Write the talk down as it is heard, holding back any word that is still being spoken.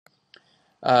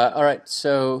All right,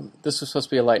 so this was supposed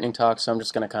to be a lightning talk, so I'm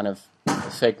just going to kind of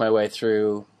fake my way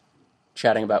through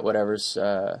chatting about whatever's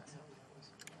on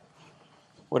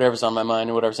my mind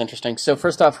and whatever's interesting. So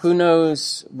first off, who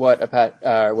knows what Apache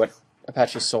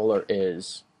SOLR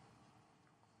is?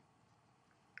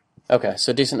 Okay,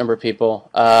 so a decent number of people.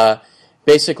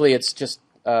 Basically, it's just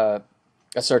a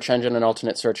search engine, an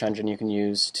alternate search engine you can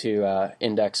use to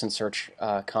index and search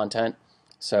content.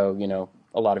 So,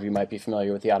 a lot of you might be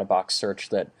familiar with the out-of-box search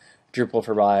that Drupal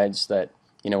provides that,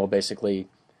 will basically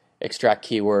extract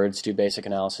keywords, do basic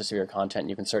analysis of your content, and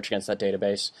you can search against that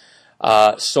database.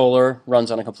 SOLR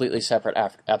runs on a completely separate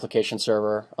application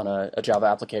server, on a Java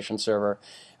application server,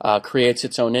 creates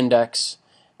its own index,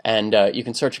 and you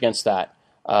can search against that.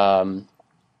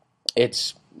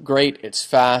 It's great, it's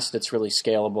fast, it's really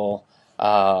scalable,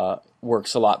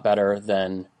 works a lot better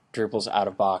than Drupal's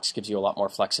out-of-box, gives you a lot more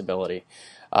flexibility.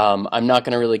 I'm not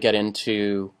going to really get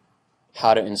into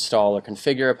how to install or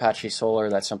configure Apache SOLR.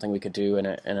 That's something we could do in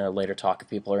a later talk if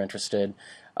people are interested.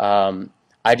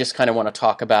 I just kind of want to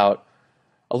talk about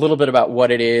a little bit about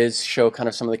what it is, show kind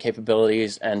of some of the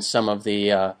capabilities and some of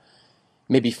the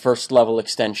maybe first-level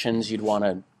extensions you'd want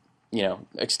to,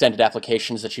 extended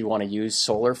applications that you'd want to use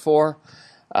SOLR for.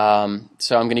 So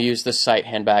I'm going to use this site,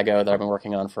 Handbago, that I've been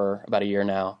working on for about a year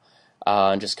now,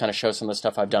 and just kind of show some of the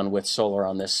stuff I've done with SOLR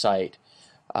on this site.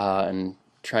 And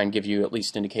try and give you at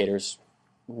least indicators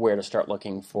where to start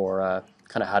looking for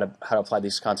kind of how to apply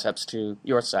these concepts to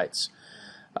your sites.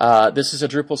 This is a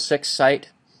Drupal 6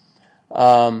 site,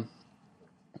 and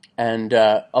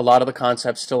a lot of the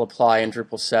concepts still apply in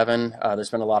Drupal 7. There's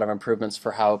been a lot of improvements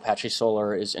for how Apache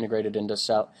SOLR is integrated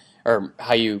into or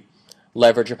how you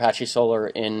leverage Apache SOLR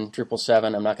in Drupal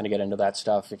 7. I'm not going to get into that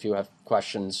stuff. If you have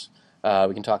questions,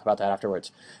 we can talk about that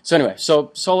afterwards. So anyway, so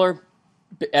SOLR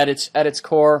at its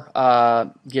core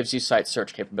gives you site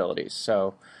search capabilities.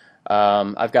 So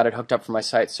I've got it hooked up for my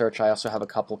site search. I also have a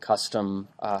couple custom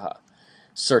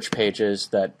search pages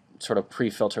that sort of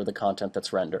pre-filter the content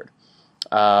that's rendered.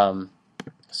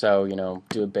 So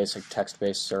do a basic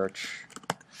text-based search.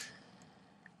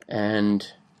 And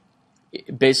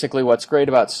basically what's great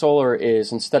about SOLR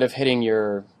is instead of hitting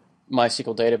your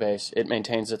MySQL database, it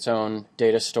maintains its own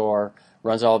data store,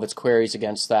 runs all of its queries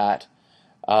against that.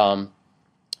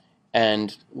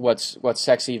 And what's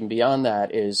sexy even beyond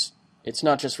that is it's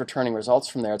not just returning results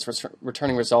from there, it's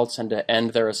returning results and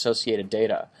their associated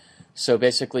data. So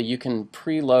basically you can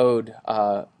preload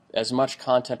as much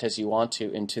content as you want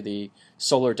to into the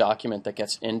SOLR document that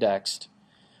gets indexed,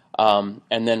 and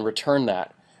then return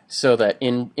that. So that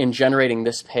in generating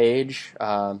this page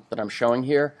that I'm showing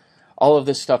here, all of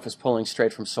this stuff is pulling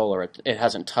straight from SOLR. It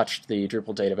hasn't touched the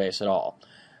Drupal database at all,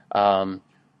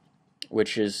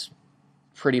 which is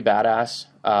pretty badass.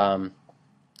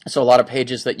 So a lot of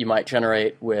pages that you might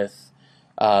generate with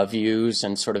views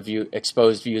and sort of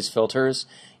exposed views filters,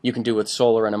 you can do with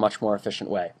SOLR in a much more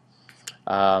efficient way.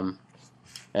 And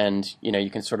you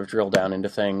can sort of drill down into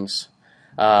things.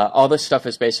 All this stuff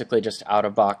is basically just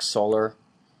out-of-box SOLR.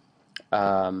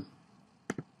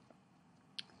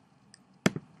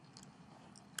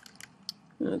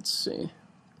 Let's see.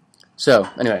 So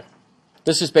anyway,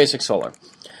 this is basic SOLR.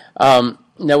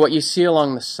 Now what you see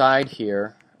along the side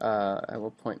here, I will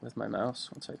point with my mouse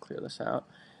once I clear this out,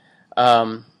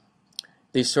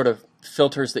 these sort of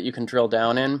filters that you can drill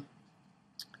down in.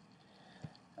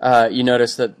 You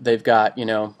notice that they've got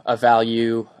a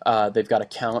value, they've got a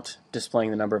count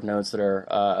displaying the number of nodes that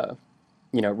are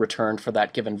returned for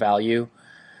that given value.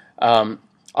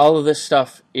 All of this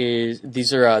stuff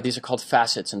these are called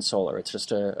facets in SOLR. It's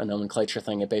just a nomenclature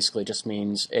thing. It basically just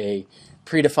means a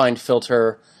predefined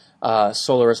filter.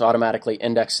 SOLR is automatically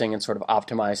indexing and sort of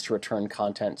optimized to return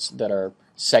contents that are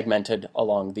segmented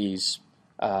along these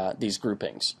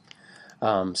groupings.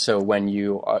 So when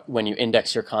you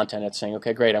index your content, it's saying,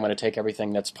 okay, great, I'm going to take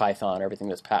everything that's Python, everything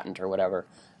that's patent or whatever.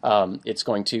 It's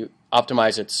going to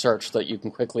optimize its search so that you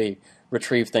can quickly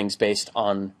retrieve things based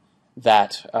on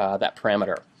that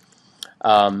parameter.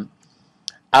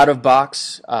 Out of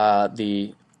box,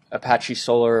 the Apache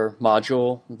SOLR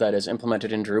module that is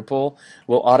implemented in Drupal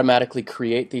will automatically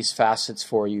create these facets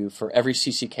for you for every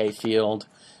CCK field,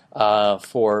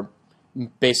 for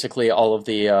basically all of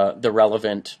the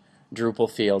relevant Drupal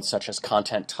fields such as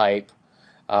content type,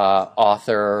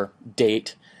 author,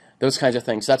 date, those kinds of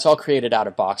things. That's all created out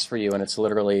of box for you, and it's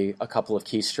literally a couple of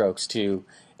keystrokes to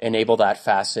enable that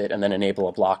facet and then enable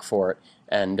a block for it,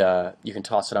 and you can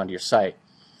toss it onto your site.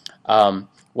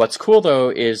 What's cool though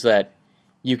is that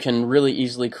you can really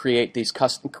easily create these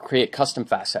custom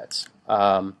facets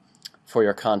for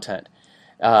your content.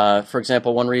 For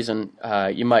example, one reason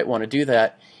you might want to do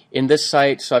that in this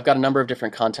site, so I've got a number of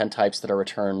different content types that are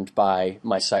returned by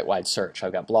my site-wide search.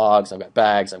 I've got blogs, I've got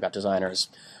bags, I've got designers,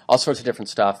 all sorts of different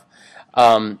stuff.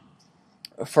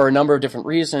 For a number of different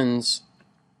reasons,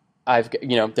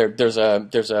 there's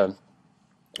a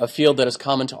field that is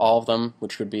common to all of them,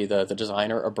 which would be the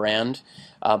designer or brand.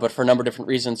 But for a number of different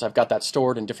reasons, I've got that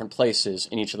stored in different places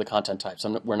in each of the content types.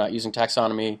 We're not using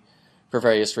taxonomy for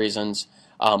various reasons,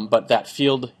 but that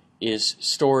field is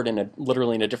stored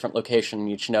literally in a different location in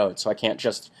each node. So I can't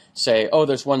just say, oh,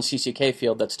 there's one CCK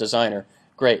field that's designer.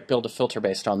 Great, build a filter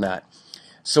based on that.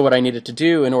 So what I needed to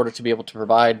do in order to be able to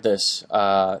provide this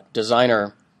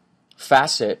designer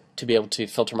facet to be able to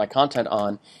filter my content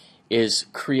on is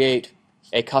create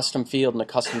a custom field and a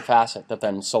custom facet that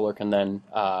then Solr can then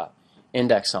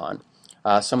index on.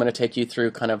 So I'm going to take you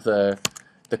through kind of the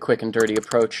quick and dirty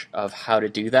approach of how to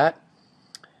do that.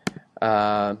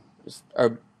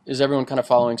 Is everyone kind of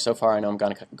following so far? I know I'm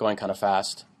going kind of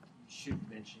fast. You should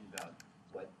mention about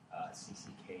what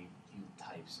CCK field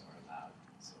types are allowed,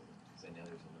 so because I know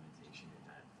there's a limitation in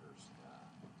that first.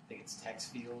 I think it's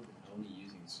text field only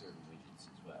using certain widgets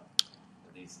as well.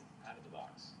 At least out of the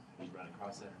box. Have you run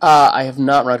across that? I have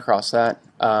not run across that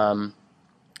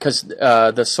because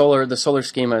the Solr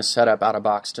schema is set up out of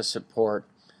box to support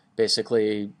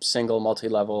basically single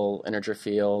multi-level integer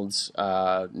fields,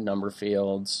 number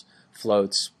fields,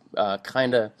 floats,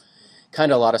 kind of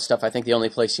a lot of stuff. I think the only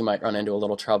place you might run into a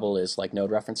little trouble is like node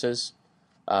references,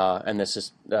 and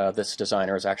this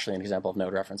designer is actually an example of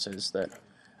node references that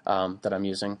I'm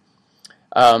using.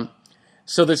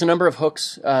 So there's a number of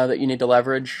hooks that you need to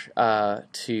leverage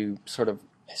to sort of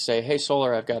say, hey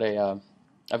Solr, I've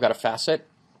got a facet.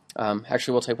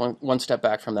 Actually, we'll take one step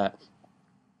back from that.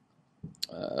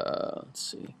 Let's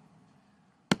see.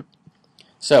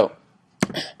 So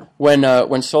when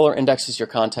Solr indexes your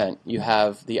content, you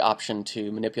have the option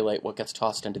to manipulate what gets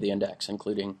tossed into the index,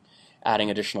 including adding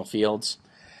additional fields.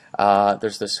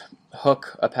 There's this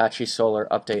hook, Apache SOLR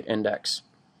update index.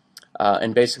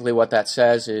 And basically what that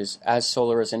says is as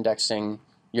Solr is indexing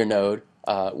your node,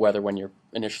 whether when you're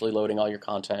initially loading all your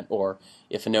content or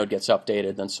if a node gets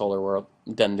updated,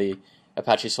 then the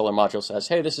Apache SOLR module says,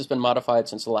 hey, this has been modified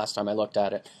since the last time I looked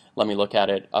at it. Let me look at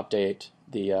it, update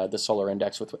the Solr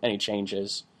index with any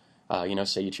changes.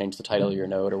 Say you change the title of your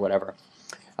node or whatever.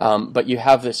 But you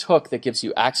have this hook that gives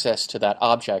you access to that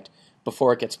object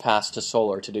before it gets passed to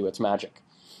Solr to do its magic.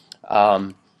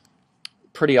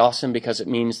 Pretty awesome because it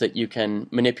means that you can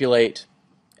manipulate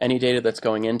any data that's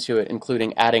going into it,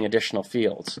 including adding additional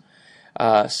fields.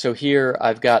 So here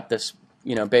I've got this,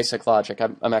 basic logic.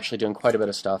 I'm actually doing quite a bit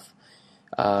of stuff.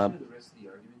 The rest of the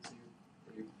arguments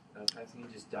you're passing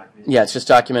in, just document. Yeah, it's just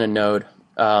document and node,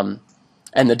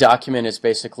 and the document is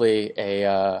basically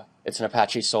it's an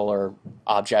Apache SOLR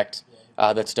object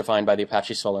that's defined by the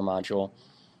Apache SOLR module.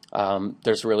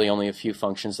 There's really only a few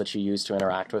functions that you use to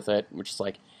interact with it, which is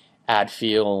like add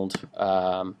field.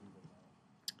 Let's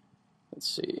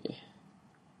see.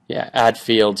 Yeah, add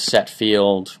field, set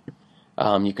field.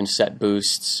 You can set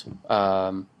boosts.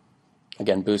 Again,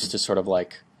 boost is sort of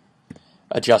like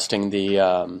adjusting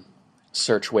the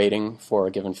search weighting for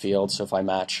a given field. So if I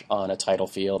match on a title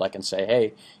field, I can say,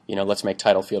 hey, let's make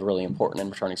title field really important in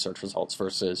returning search results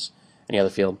versus any other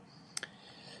field.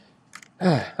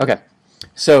 Okay.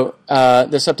 So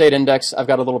this update index, I've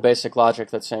got a little basic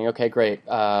logic that's saying, okay, great,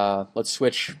 let's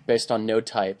switch based on node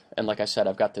type. And like I said,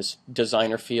 I've got this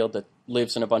designer field that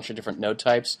lives in a bunch of different node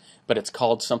types, but it's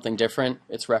called something different.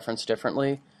 It's referenced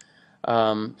differently.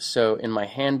 So in my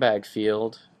handbag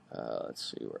field,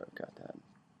 let's see where I've got that.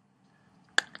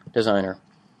 Designer.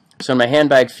 So in my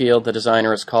handbag field, the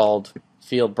designer is called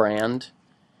field brand.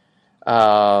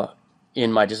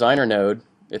 In my designer node,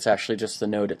 it's actually just the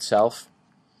node itself.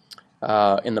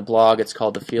 In the blog, it's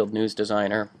called the field news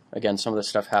designer. Again, some of this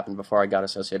stuff happened before I got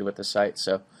associated with the site,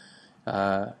 so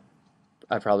I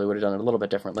probably would have done it a little bit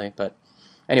differently. But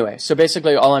anyway, so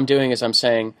basically all I'm doing is I'm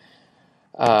saying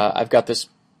I've got this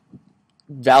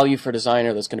value for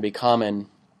designer that's going to be common,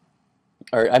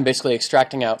 or I'm basically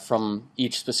extracting out from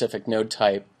each specific node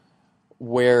type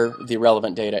where the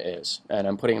relevant data is, and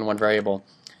I'm putting in one variable.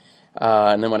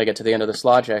 And then when I get to the end of this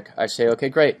logic, I say, okay,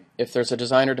 great. If there's a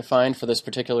designer defined for this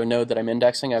particular node that I'm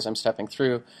indexing as I'm stepping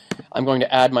through, I'm going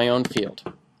to add my own field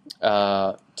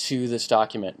to this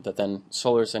document that then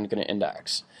Solr is then going to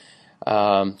index,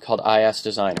 called IS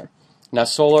designer. Now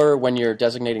Solr, when you're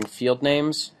designating field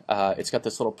names, it's got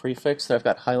this little prefix that I've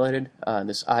got highlighted,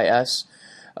 this IS.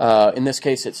 In this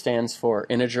case, it stands for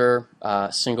integer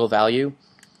single value.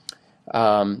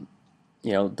 The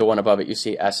one above it you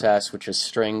see SS, which is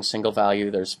string single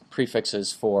value. There's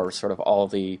prefixes for sort of all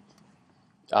the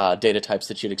data types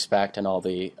that you'd expect and all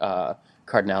the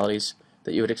cardinalities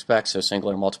that you would expect, so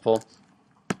single or multiple.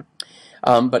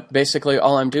 But basically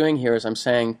all I'm doing here is I'm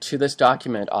saying to this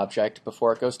document object,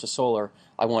 before it goes to Solr,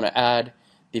 I want to add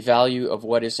the value of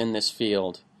what is in this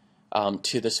field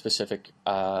to the specific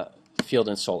field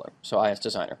in Solr, so IS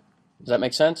Designer. Does that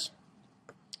make sense?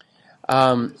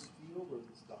 I'm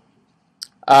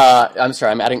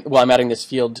sorry, I'm adding this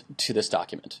field to this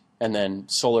document, and then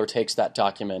Solr takes that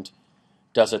document,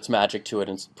 does its magic to it,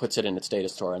 and puts it in its data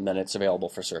store, and then it's available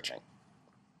for searching.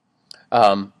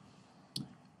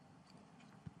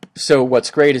 So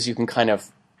what's great is you can kind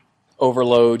of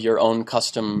overload your own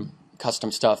custom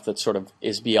stuff that sort of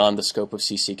is beyond the scope of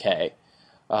CCK,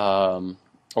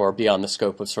 or beyond the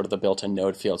scope of sort of the built-in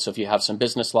node field. So if you have some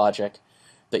business logic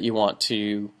that you want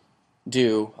to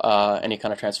do, any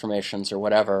kind of transformations or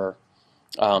whatever,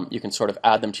 you can sort of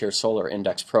add them to your Solr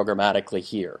index programmatically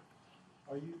here.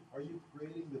 Are you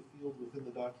creating the field within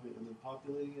the document and then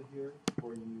populating it here,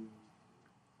 or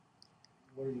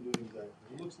what are you doing exactly?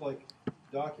 It looks like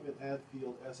document add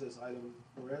field SS item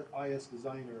or IS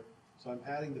designer. So I'm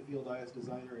adding the field IS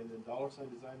designer and then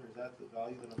 $designer. Is that the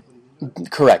value that I'm putting into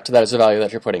it? Correct. That is the value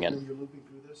that you're putting in. And then you're looping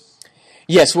through this?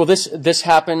 Yes. Well, this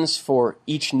happens for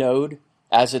each node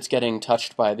as it's getting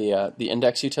touched by the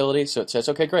index utility. So it says,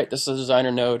 okay, great, this is a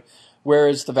designer node. Where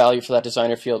is the value for that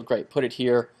designer field? Great, put it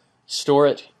here, store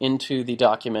it into the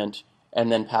document,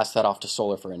 and then pass that off to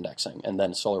Solr for indexing, and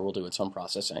then Solr will do its own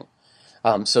processing.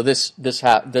 So this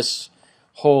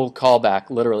whole callback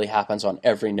literally happens on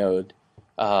every node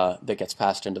that gets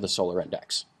passed into the Solr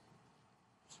index.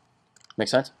 Make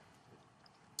sense?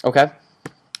 Okay.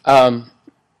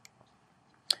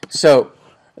 So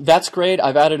that's great.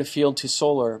 I've added a field to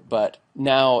Solr, but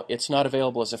now it's not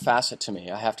available as a facet to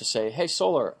me. I have to say, hey,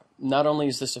 Solr, not only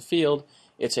is this a field,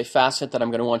 it's a facet that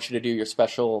I'm going to want you to do your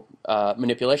special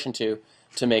manipulation to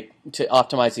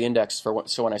optimize the index for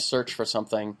so when I search for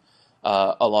something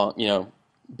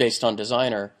based on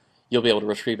designer, you'll be able to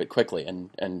retrieve it quickly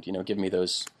and give me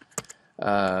those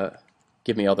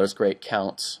give me all those great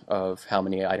counts of how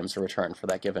many items are returned for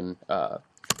that given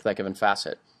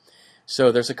facet.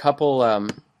 So there's a couple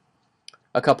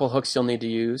hooks you'll need to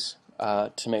use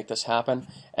to make this happen,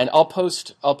 and I'll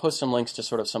post some links to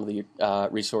sort of some of the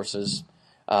resources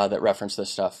that reference this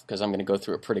stuff, because I'm going to go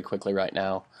through it pretty quickly right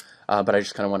now, but I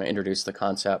just kind of want to introduce the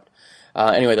concept.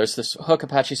 Anyway, there's this hook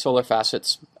Apache SOLR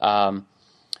facets,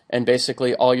 and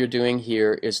basically all you're doing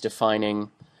here is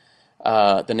defining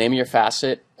the name of your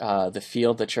facet, the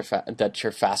field that you're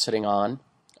faceting on,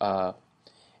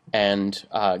 and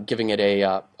giving it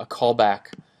a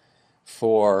callback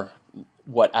for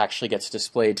what actually gets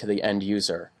displayed to the end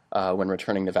user when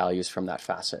returning the values from that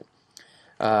facet.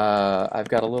 I've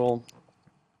got a little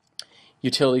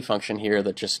utility function here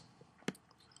that just,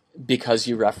 because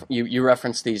you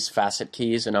reference these facet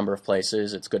keys a number of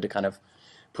places, it's good to kind of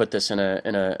put this in a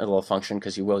little function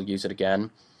because you will use it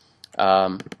again.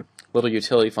 Little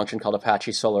utility function called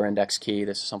Apache SOLR index key.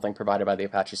 This is something provided by the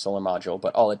Apache SOLR module,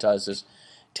 but all it does is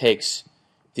takes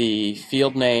the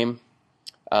field name,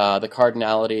 the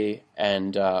cardinality,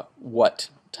 and what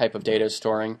type of data is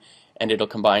storing, and it'll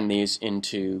combine these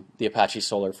into the Apache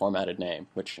SOLR formatted name,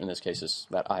 which in this case is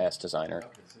that IS designer.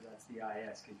 Okay, so that's the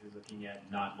IS because you're looking at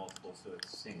not multiple, so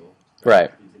it's single.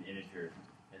 Right. It's an integer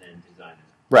and then designer.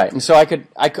 Right, and so I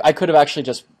could have actually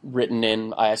just written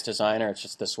in IS designer. It's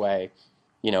just this way,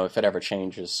 if it ever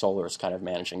changes, Solr is kind of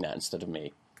managing that instead of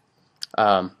me.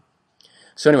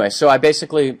 So anyway, so I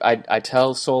basically I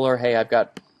tell Solr, hey, I've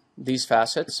got these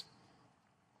facets,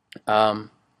 and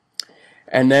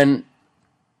then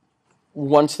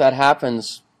once that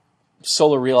happens,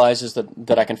 Solr realizes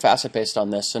that I can facet based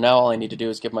on this. So now all I need to do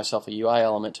is give myself a UI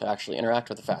element to actually interact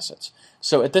with the facets.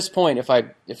 So at this point, if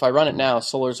I run it now,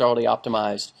 Solr's already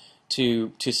optimized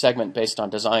to segment based on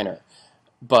designer.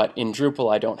 But in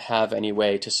Drupal, I don't have any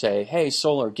way to say, hey,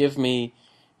 Solr, give me,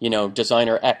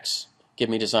 designer X, give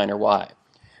me designer Y.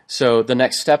 So the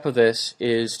next step of this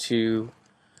is to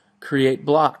create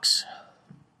blocks.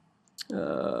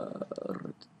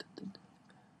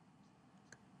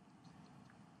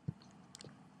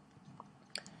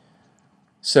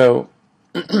 So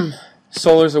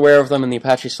Solr's aware of them, and the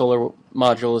Apache SOLR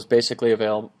module is basically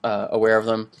aware of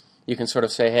them. You can sort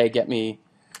of say, hey, get me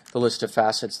the list of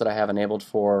facets that I have enabled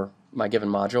for my given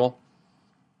module,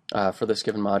 for this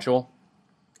given module.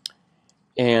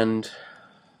 And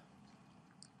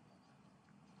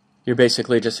you're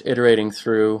basically just iterating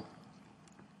through.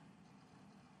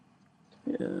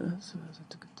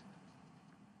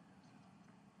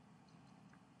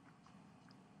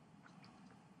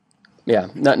 Yeah,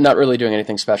 not really doing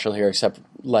anything special here except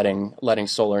letting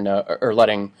Solr know, or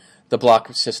letting the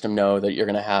block system know that you're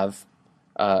going to have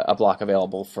a block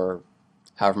available for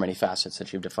however many facets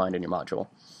that you've defined in your module.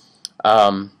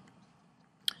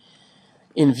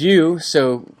 In Vue,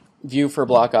 so Vue for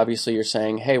block, obviously you're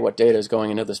saying, hey, what data is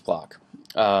going into this block?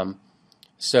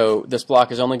 So this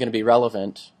block is only going to be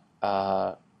relevant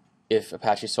if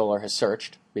Apache SOLR has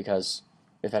searched, because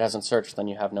if it hasn't searched, then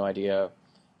you have no idea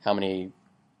how many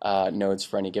nodes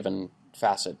for any given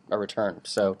facet are returned.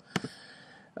 So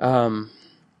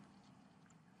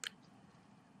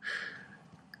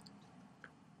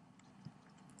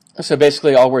so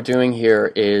basically all we're doing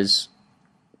here is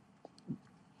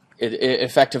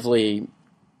effectively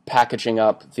packaging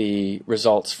up the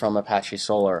results from Apache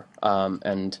SOLR.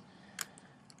 And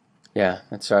yeah,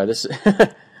 sorry, this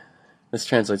this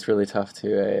translates really tough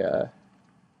to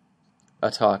a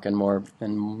talk, and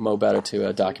mo better to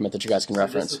a document that you guys can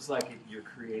reference. This looks like you're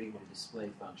creating the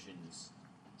display functions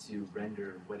to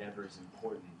render whatever is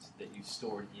important that you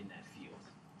stored in that field.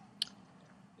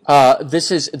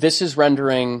 This is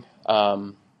rendering.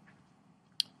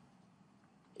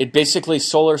 It basically,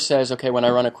 Solr says, okay, when I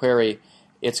run a query,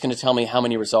 it's going to tell me how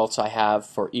many results I have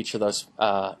for each of those,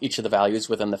 each of the values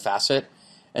within the facet.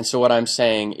 And so what I'm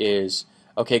saying is,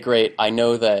 okay, great, I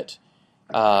know that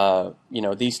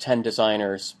these 10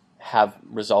 designers have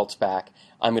results back.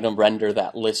 I'm going to render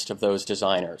that list of those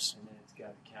designers. And then it's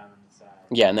got the count on the side.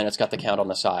 Yeah, and then it's got the count on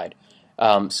the side.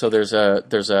 So there's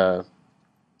a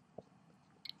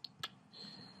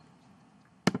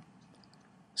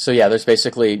So yeah, there's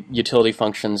basically utility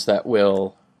functions that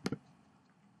will.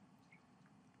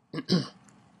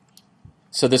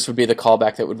 So this would be the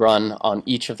callback that would run on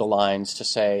each of the lines to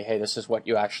say, hey, this is what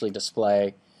you actually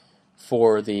display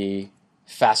for the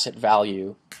facet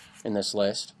value in this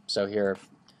list. So here,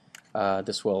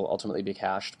 this will ultimately be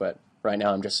cached, but right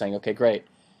now I'm just saying, okay, great.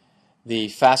 The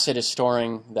facet is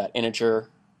storing that integer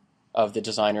of the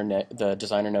designer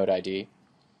node ID.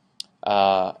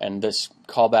 And this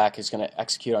callback is going to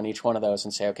execute on each one of those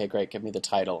and say, okay, great, give me the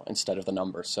title instead of the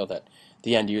number, so that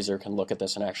the end user can look at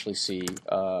this and actually see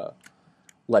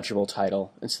legible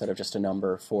title instead of just a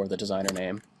number for the designer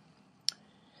name.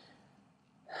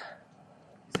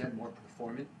 Is that more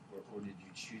performant, or did you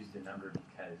choose the number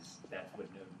because that's what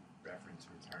node reference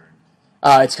returned?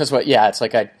 It's because it's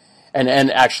like and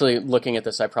actually looking at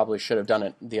this, I probably should have done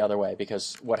it the other way,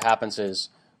 because what happens is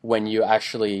when you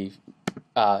actually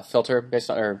filter based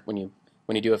on, or when you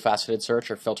do a faceted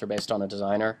search or filter based on a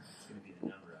designer, It's going to be the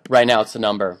number. right now it's the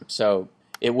number. So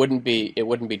it wouldn't be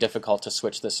difficult to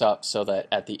switch this up so that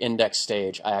at the index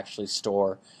stage I actually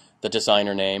store the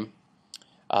designer name.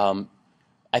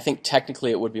 I think technically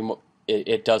it would be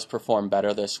it does perform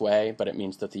better this way, but it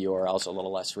means that the URL is a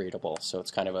little less readable. So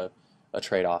it's kind of a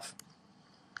trade-off.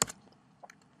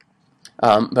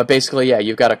 But basically, yeah,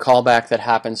 you've got a callback that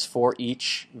happens for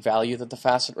each value that the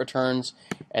facet returns,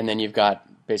 and then you've got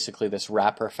basically this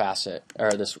wrapper facet,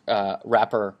 or this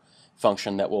wrapper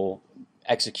function that will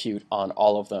execute on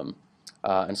all of them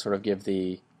and sort of give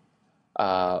the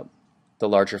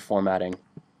larger formatting.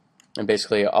 And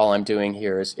basically, all I'm doing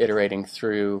here is iterating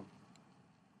through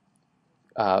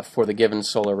for the given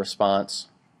Solr response.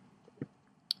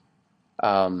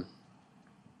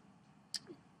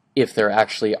 If there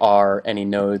actually are any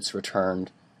nodes returned,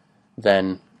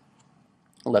 then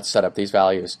let's set up these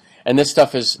values. And this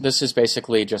is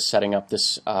basically just setting up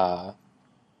this array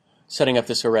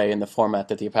in the format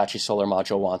that the Apache SOLR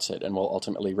module wants it, and will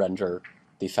ultimately render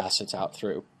the facets out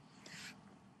through.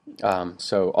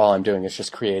 So all I'm doing is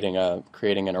just creating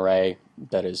an array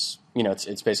that is,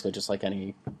 it's basically just like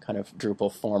any kind of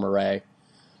Drupal form array.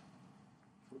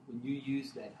 When you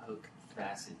use that hook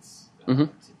facets Mm-hmm.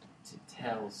 to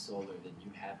tell Solr that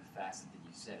you have a facet that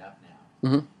you set up now,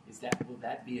 Mm-hmm. will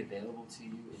that be available to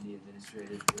you in the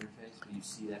administrative interface? Will you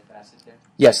see that facet there?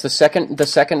 Yes, the second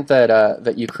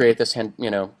that you create this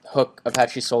hook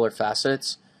Apache SOLR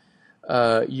facets,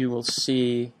 you will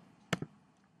see.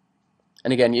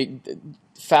 And again,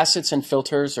 facets and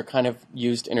filters are kind of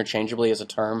used interchangeably as a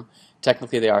term.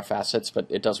 Technically, they are facets, but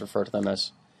it does refer to them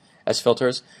as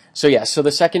filters. So yeah, so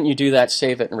the second you do that,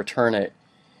 save it and return it,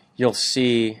 you'll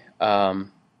see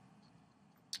the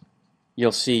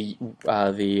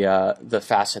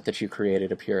facet that you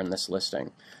created appear in this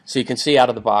listing. So you can see out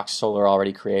of the box, Solr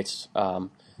already creates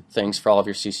things for all of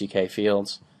your CCK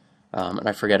fields. And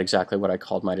I forget exactly what I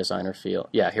called my designer field.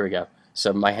 Yeah, here we go.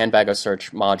 So my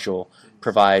handbag-o-search module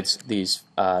provides these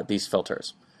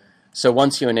filters. So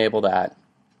once you enable that,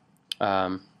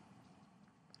 then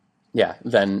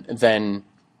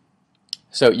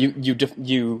so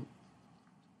you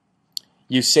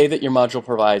You say that your module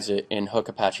provides it in Hook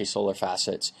Apache SOLR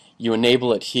Facets. You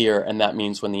enable it here, and that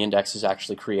means when the index is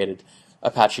actually created,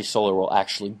 Apache SOLR will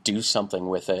actually do something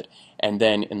with it. And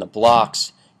then in the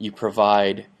blocks, you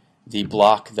provide the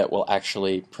block that will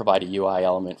actually provide a UI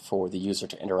element for the user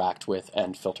to interact with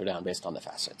and filter down based on the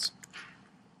facets.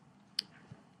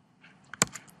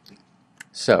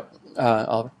 So,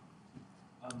 Oliver?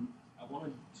 I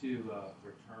wanted to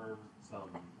return some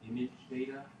image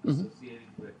data associated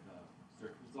with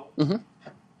search results, and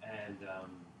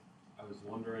I was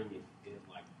wondering if it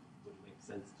would make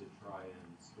sense to try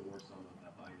and store some of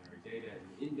that binary data in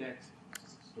the index,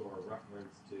 store a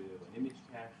reference to an image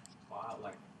cache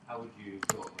file. How would you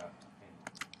go about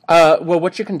that? Well,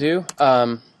 what you can do,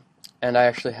 and I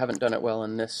actually haven't done it well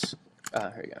in this.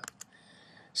 Here you go.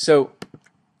 So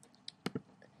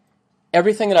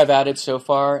everything that I've added so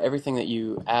far, everything that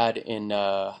you add in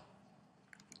that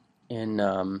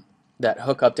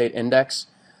hook update index.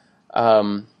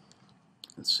 Let's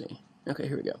see. Okay,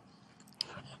 here we go.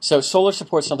 So SOLR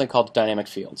supports something called dynamic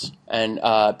fields, and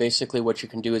basically what you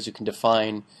can do is you can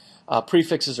define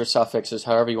prefixes or suffixes,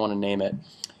 however you want to name it,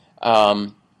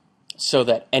 so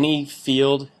that any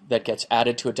field that gets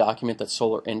added to a document that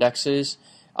SOLR indexes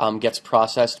gets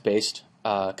processed based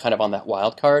kind of on that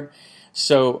wildcard.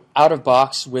 So out of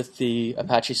box with the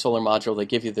Apache SOLR module, they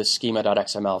give you this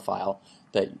schema.xml file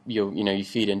that you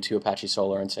feed into Apache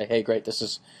SOLR and say, hey, great,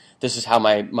 this is how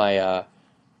my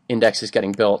index is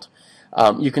getting built.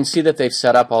 You can see that they've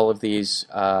set up all of these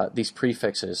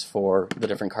prefixes for the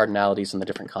different cardinalities and the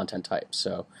different content types.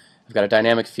 So I've got a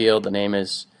dynamic field. The name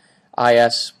is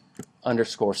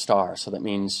is_star. So that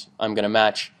means I'm going to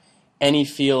match any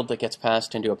field that gets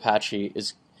passed into Apache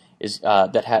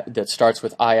that starts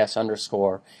with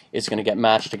is_ is going to get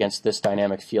matched against this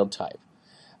dynamic field type.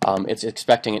 It's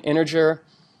expecting an integer.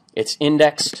 It's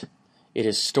indexed. It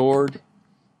is stored.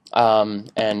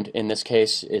 And in this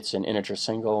case, it's an integer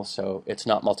single, so it's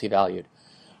not multi-valued.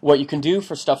 What you can do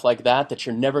for stuff like that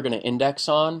you're never going to index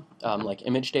on, like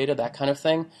image data, that kind of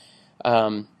thing,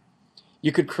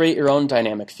 you could create your own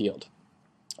dynamic field.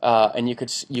 And you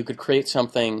could create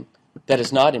something that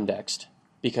is not indexed,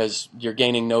 because you're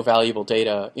gaining no valuable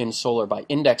data in SOLR by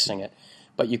indexing it,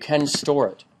 but you can store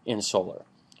it in SOLR,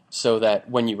 so that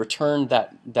when you return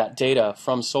that data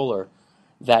from SOLR,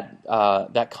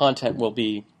 that content will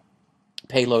be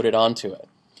payloaded onto it.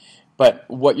 But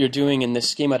what you're doing in this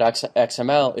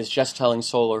schema.xml is just telling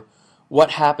SOLR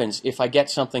what happens if I get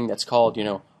something that's called,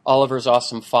 Oliver's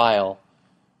awesome file.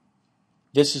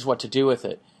 This is what to do with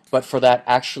it. But for that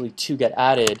actually to get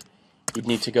added, you'd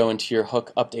need to go into your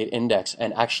hook update index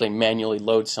and actually manually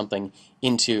load something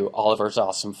into Oliver's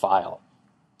awesome file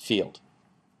field.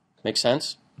 Make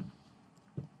sense?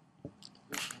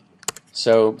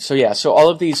 So all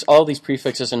of these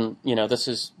prefixes, and this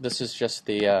is just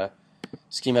the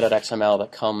schema.xml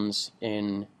that comes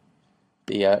in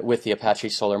the with the Apache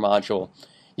SOLR module.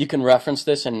 You can reference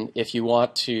this, and if you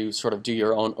want to sort of do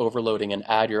your own overloading and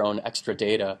add your own extra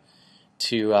data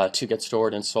to get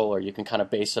stored in SOLR, you can kind of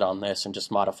base it on this and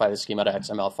just modify the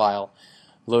schema.xml file,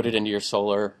 load it into your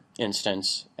SOLR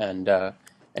instance, and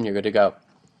you're good to go.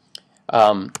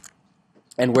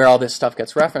 And where all this stuff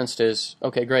gets referenced is,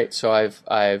 okay, great. So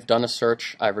I've done a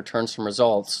search. I've returned some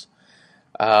results.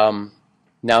 Now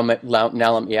let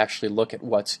me actually look at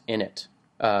what's in it.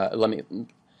 Let me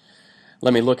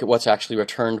look at what's actually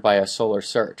returned by a SOLR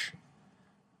search.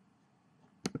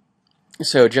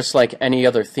 So just like any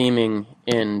other theming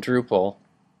in Drupal,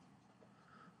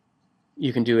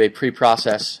 you can do a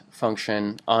preprocess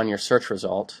function on your search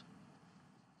result,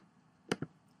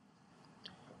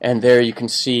 and there you can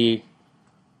see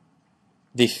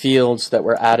the fields that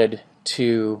were added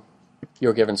to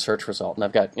your given search result. And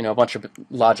I've got a bunch of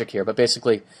logic here, but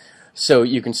basically, so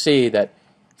you can see that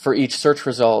for each search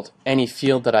result, any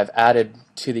field that I've added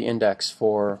to the index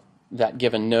for that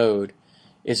given node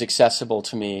is accessible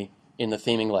to me in the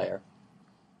theming layer.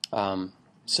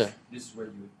 So this is where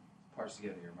you would parse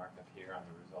together your markup here on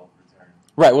the result return.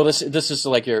 Right. Well, this is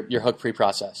like your hook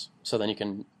preprocess. So then you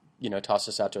can toss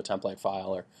this out to a template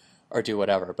file or do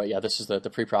whatever. But yeah, this is the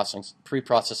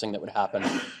preprocessing that would happen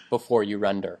before you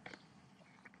render.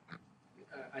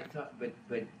 I thought, but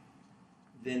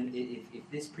then if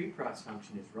this preprocess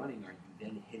function is running, are you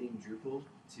then hitting Drupal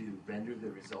to render the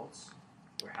results,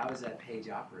 or how is that page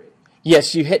operating?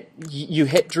 Yes, you hit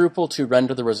Drupal to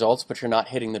render the results, but you're not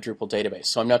hitting the Drupal database.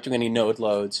 So I'm not doing any node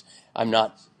loads. I'm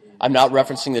not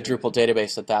referencing the Drupal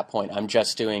database at that point. I'm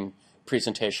just doing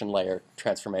presentation layer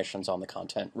transformations on the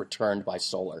content returned by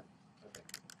SOLR.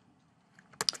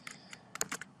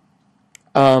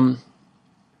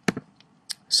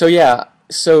 So yeah,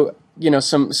 so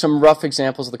some rough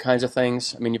examples of the kinds of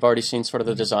things. I mean, you've already seen sort of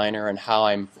the designer and how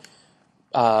I'm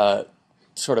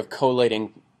sort of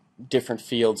collating different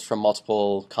fields from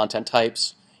multiple content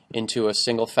types into a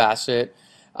single facet.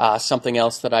 Something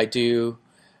else that I do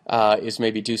is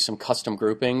maybe do some custom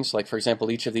groupings. Like, for example,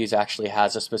 each of these actually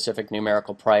has a specific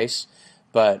numerical price,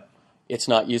 but it's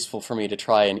not useful for me to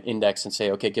try and index and say,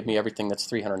 okay, give me everything that's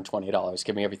 $320,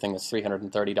 give me everything that's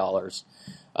 $330.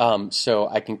 So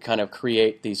I can kind of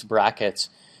create these brackets.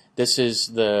 This is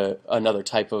another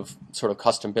type of sort of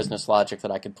custom business logic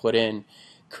that I could put in,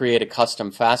 create a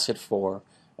custom facet for,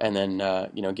 and then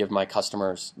give my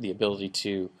customers the ability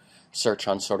to search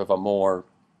on sort of a more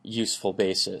useful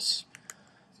basis.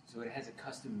 So it has a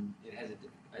custom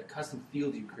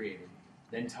field you created,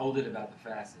 then told it about the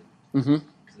facet. Mm-hmm.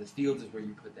 So the fields is where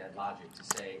you put that logic to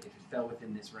say if it fell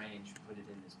within this range, put it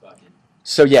in this bucket.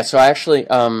 So yeah, so I actually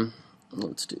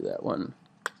let's do that one.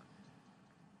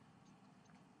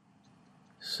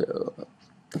 So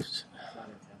It's not a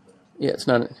template. yeah, it's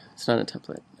not a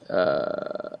template.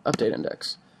 Update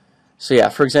index. So yeah,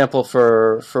 for example,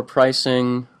 for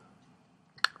pricing,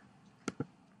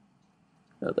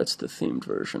 oh, that's the themed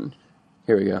version.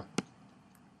 Here we go.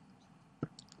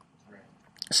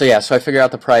 So yeah, so I figure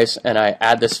out the price and I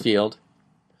add this field,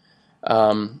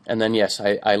 and then yes,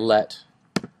 I let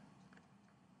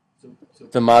So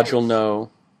the module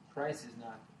know. Price is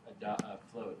not a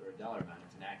float or a dollar amount.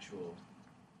 It's an actual.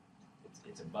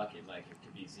 It's a bucket. Like it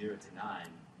could be 0 to 9,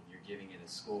 and you're giving it a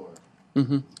score.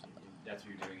 Mm-hmm. That's what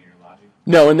you're doing in your logic.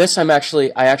 No, in this I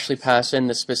actually pass in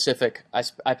the specific.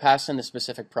 I pass in the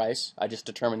specific price. I just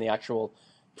determine the actual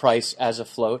price as a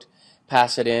float,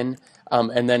 pass it in,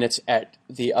 and then it's at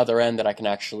the other end that I can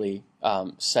actually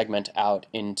segment out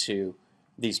into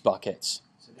these buckets.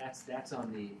 So that's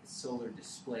on the Solr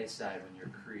display side when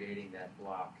you're creating that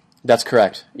block. That's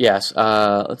correct. Yes.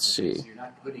 Let's see. So you're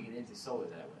not putting it into Solr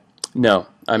that way. No,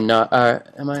 I'm not.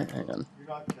 Am I? Hang on. You're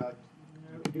not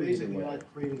basically not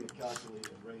creating a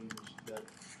calculated range that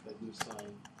you assign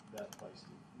that price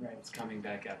to. Right. It's coming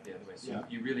back out the other way. So Yeah.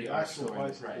 you really The are actual storing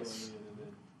price the price. is going in, and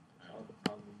then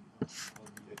on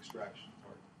the extraction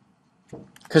part.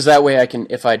 Because that way I can,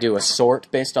 if I do a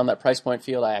sort based on that price point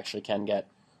field, I actually can get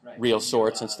Right. real So you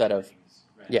sorts allow instead of things.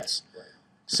 Right. yes. Right.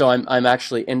 So I'm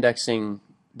actually indexing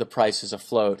the price as a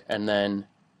float, and then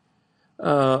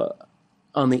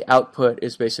on the output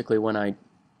is basically when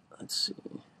let's see.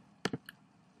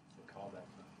 Call that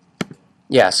function.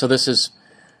 Yeah, so this is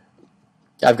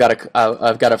I've got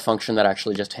a function that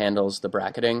actually just handles the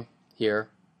bracketing here,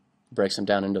 breaks them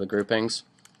down into the groupings,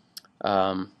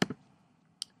 and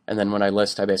then when I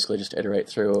list, I basically just iterate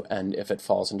through, and if it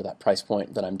falls into that price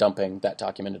point, then I'm dumping that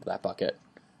document into that bucket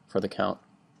for the count.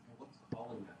 What's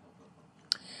calling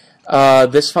that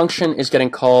function? This function is getting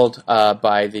called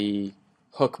by the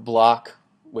hook block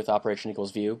with operation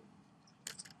equals view,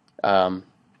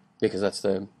 because that's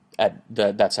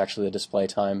actually the display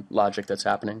time logic that's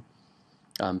happening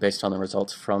based on the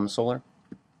results from Solr.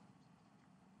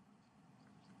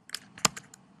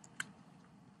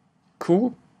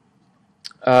 Cool.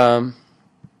 So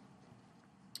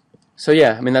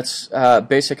yeah, I mean that's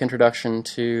basic introduction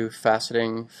to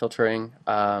faceting, filtering,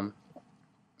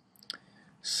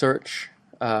 search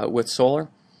with Solr.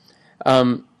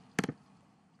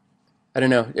 I don't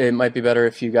know. It might be better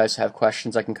if you guys have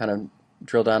questions. I can kind of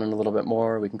drill down in a little bit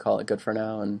more. We can call it good for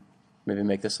now and maybe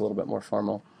make this a little bit more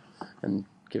formal and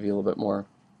give you a little bit more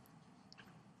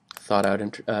thought out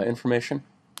information.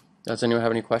 Does anyone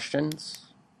have any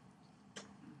questions? Can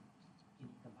you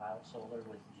compile Solr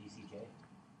with GCJ?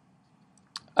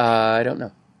 I don't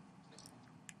know.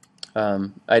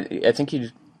 I think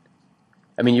you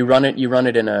run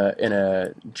it in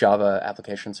a Java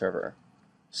application server.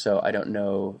 So I don't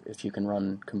know if you can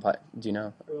run compile. Do you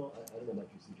know? Well, I don't know about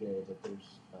GCJ, but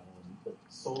there's but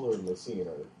Solr and Lucene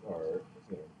are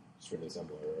string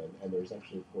assembler, and there's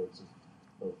actually ports of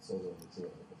both Solr and Lucene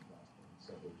on the platform.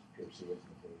 So there's pure C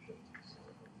implementation.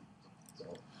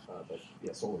 But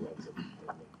yeah, Solr runs it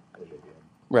on the JVM.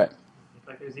 Right. In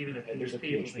fact, there's even a And there's a PHP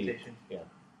PHP. implementation Yeah,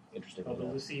 interesting. of the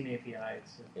Lucene API.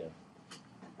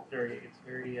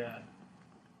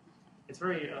 It's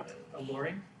very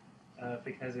alluring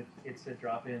because it's a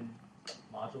drop-in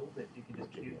module that you can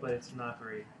just use, but it's not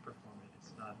very performant.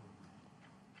 It's not.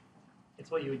 It's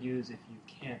what you would use if you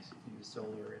can't use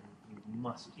Solr and you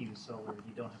must use Solr and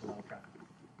you don't have a lot of traffic.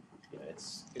 Yeah,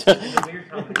 it's It's a weird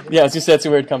combination. Yeah, as you said, it's a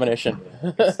weird combination.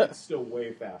 it's still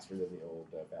way faster than the old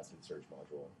faceted search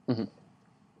module. Mhm.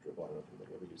 Drupal, I don't know if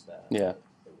anybody ever used that. Yeah.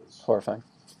 It was Horrifying.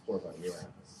 horrifying. Yeah,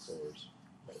 Solr's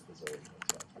faster.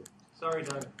 Sorry,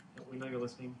 Doug. We know you're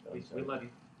listening. We love you.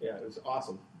 Yeah, it was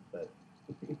awesome. But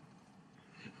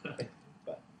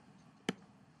but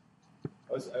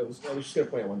I was just going to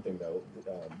point out one thing though.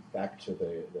 Back to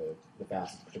the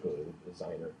Facet, particularly the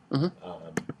designer,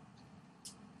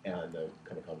 and the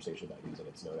kind of conversation about using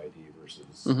its node ID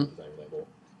versus the designer label.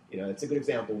 It's a good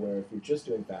example where if you're just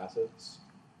doing facets,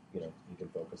 you can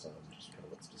focus on just kind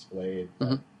of what's displayed.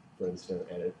 For instance,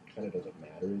 and it kind of doesn't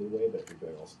matter either way. But if you're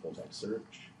doing also full text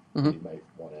search, you might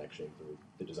want to actually include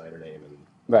the designer name and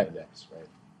the index, right?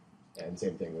 And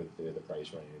same thing with the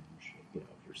price range. If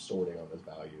you're sorting on those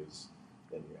values,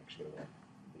 then you're actually going to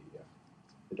want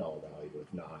the dollar value.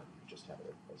 If not, you just have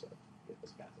it as a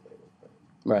facet label.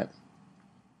 Right.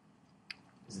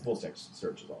 Because the full text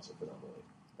search is also phenomenally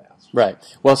fast. Right.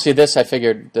 Well, see, this I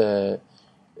figured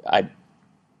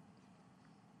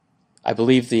I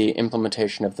believe the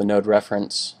implementation of the node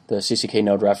reference, the CCK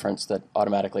node reference that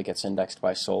automatically gets indexed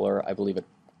by SOLR, I believe it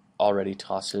already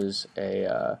tosses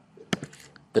the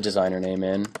designer name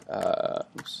in. I'll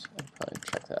probably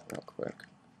check that real quick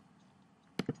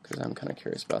because I'm kind of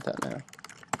curious about that now.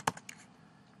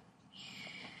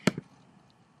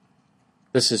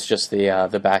 This is just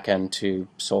the back end to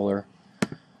SOLR.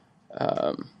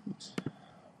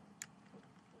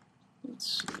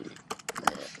 Let's see.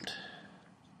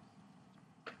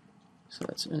 So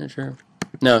that's an integer.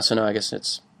 No, I guess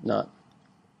it's not.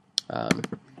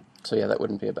 So yeah, that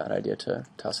wouldn't be a bad idea to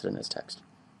toss it in as text.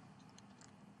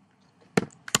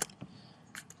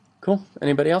 Cool.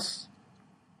 Anybody else?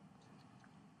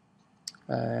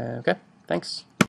 Okay, thanks.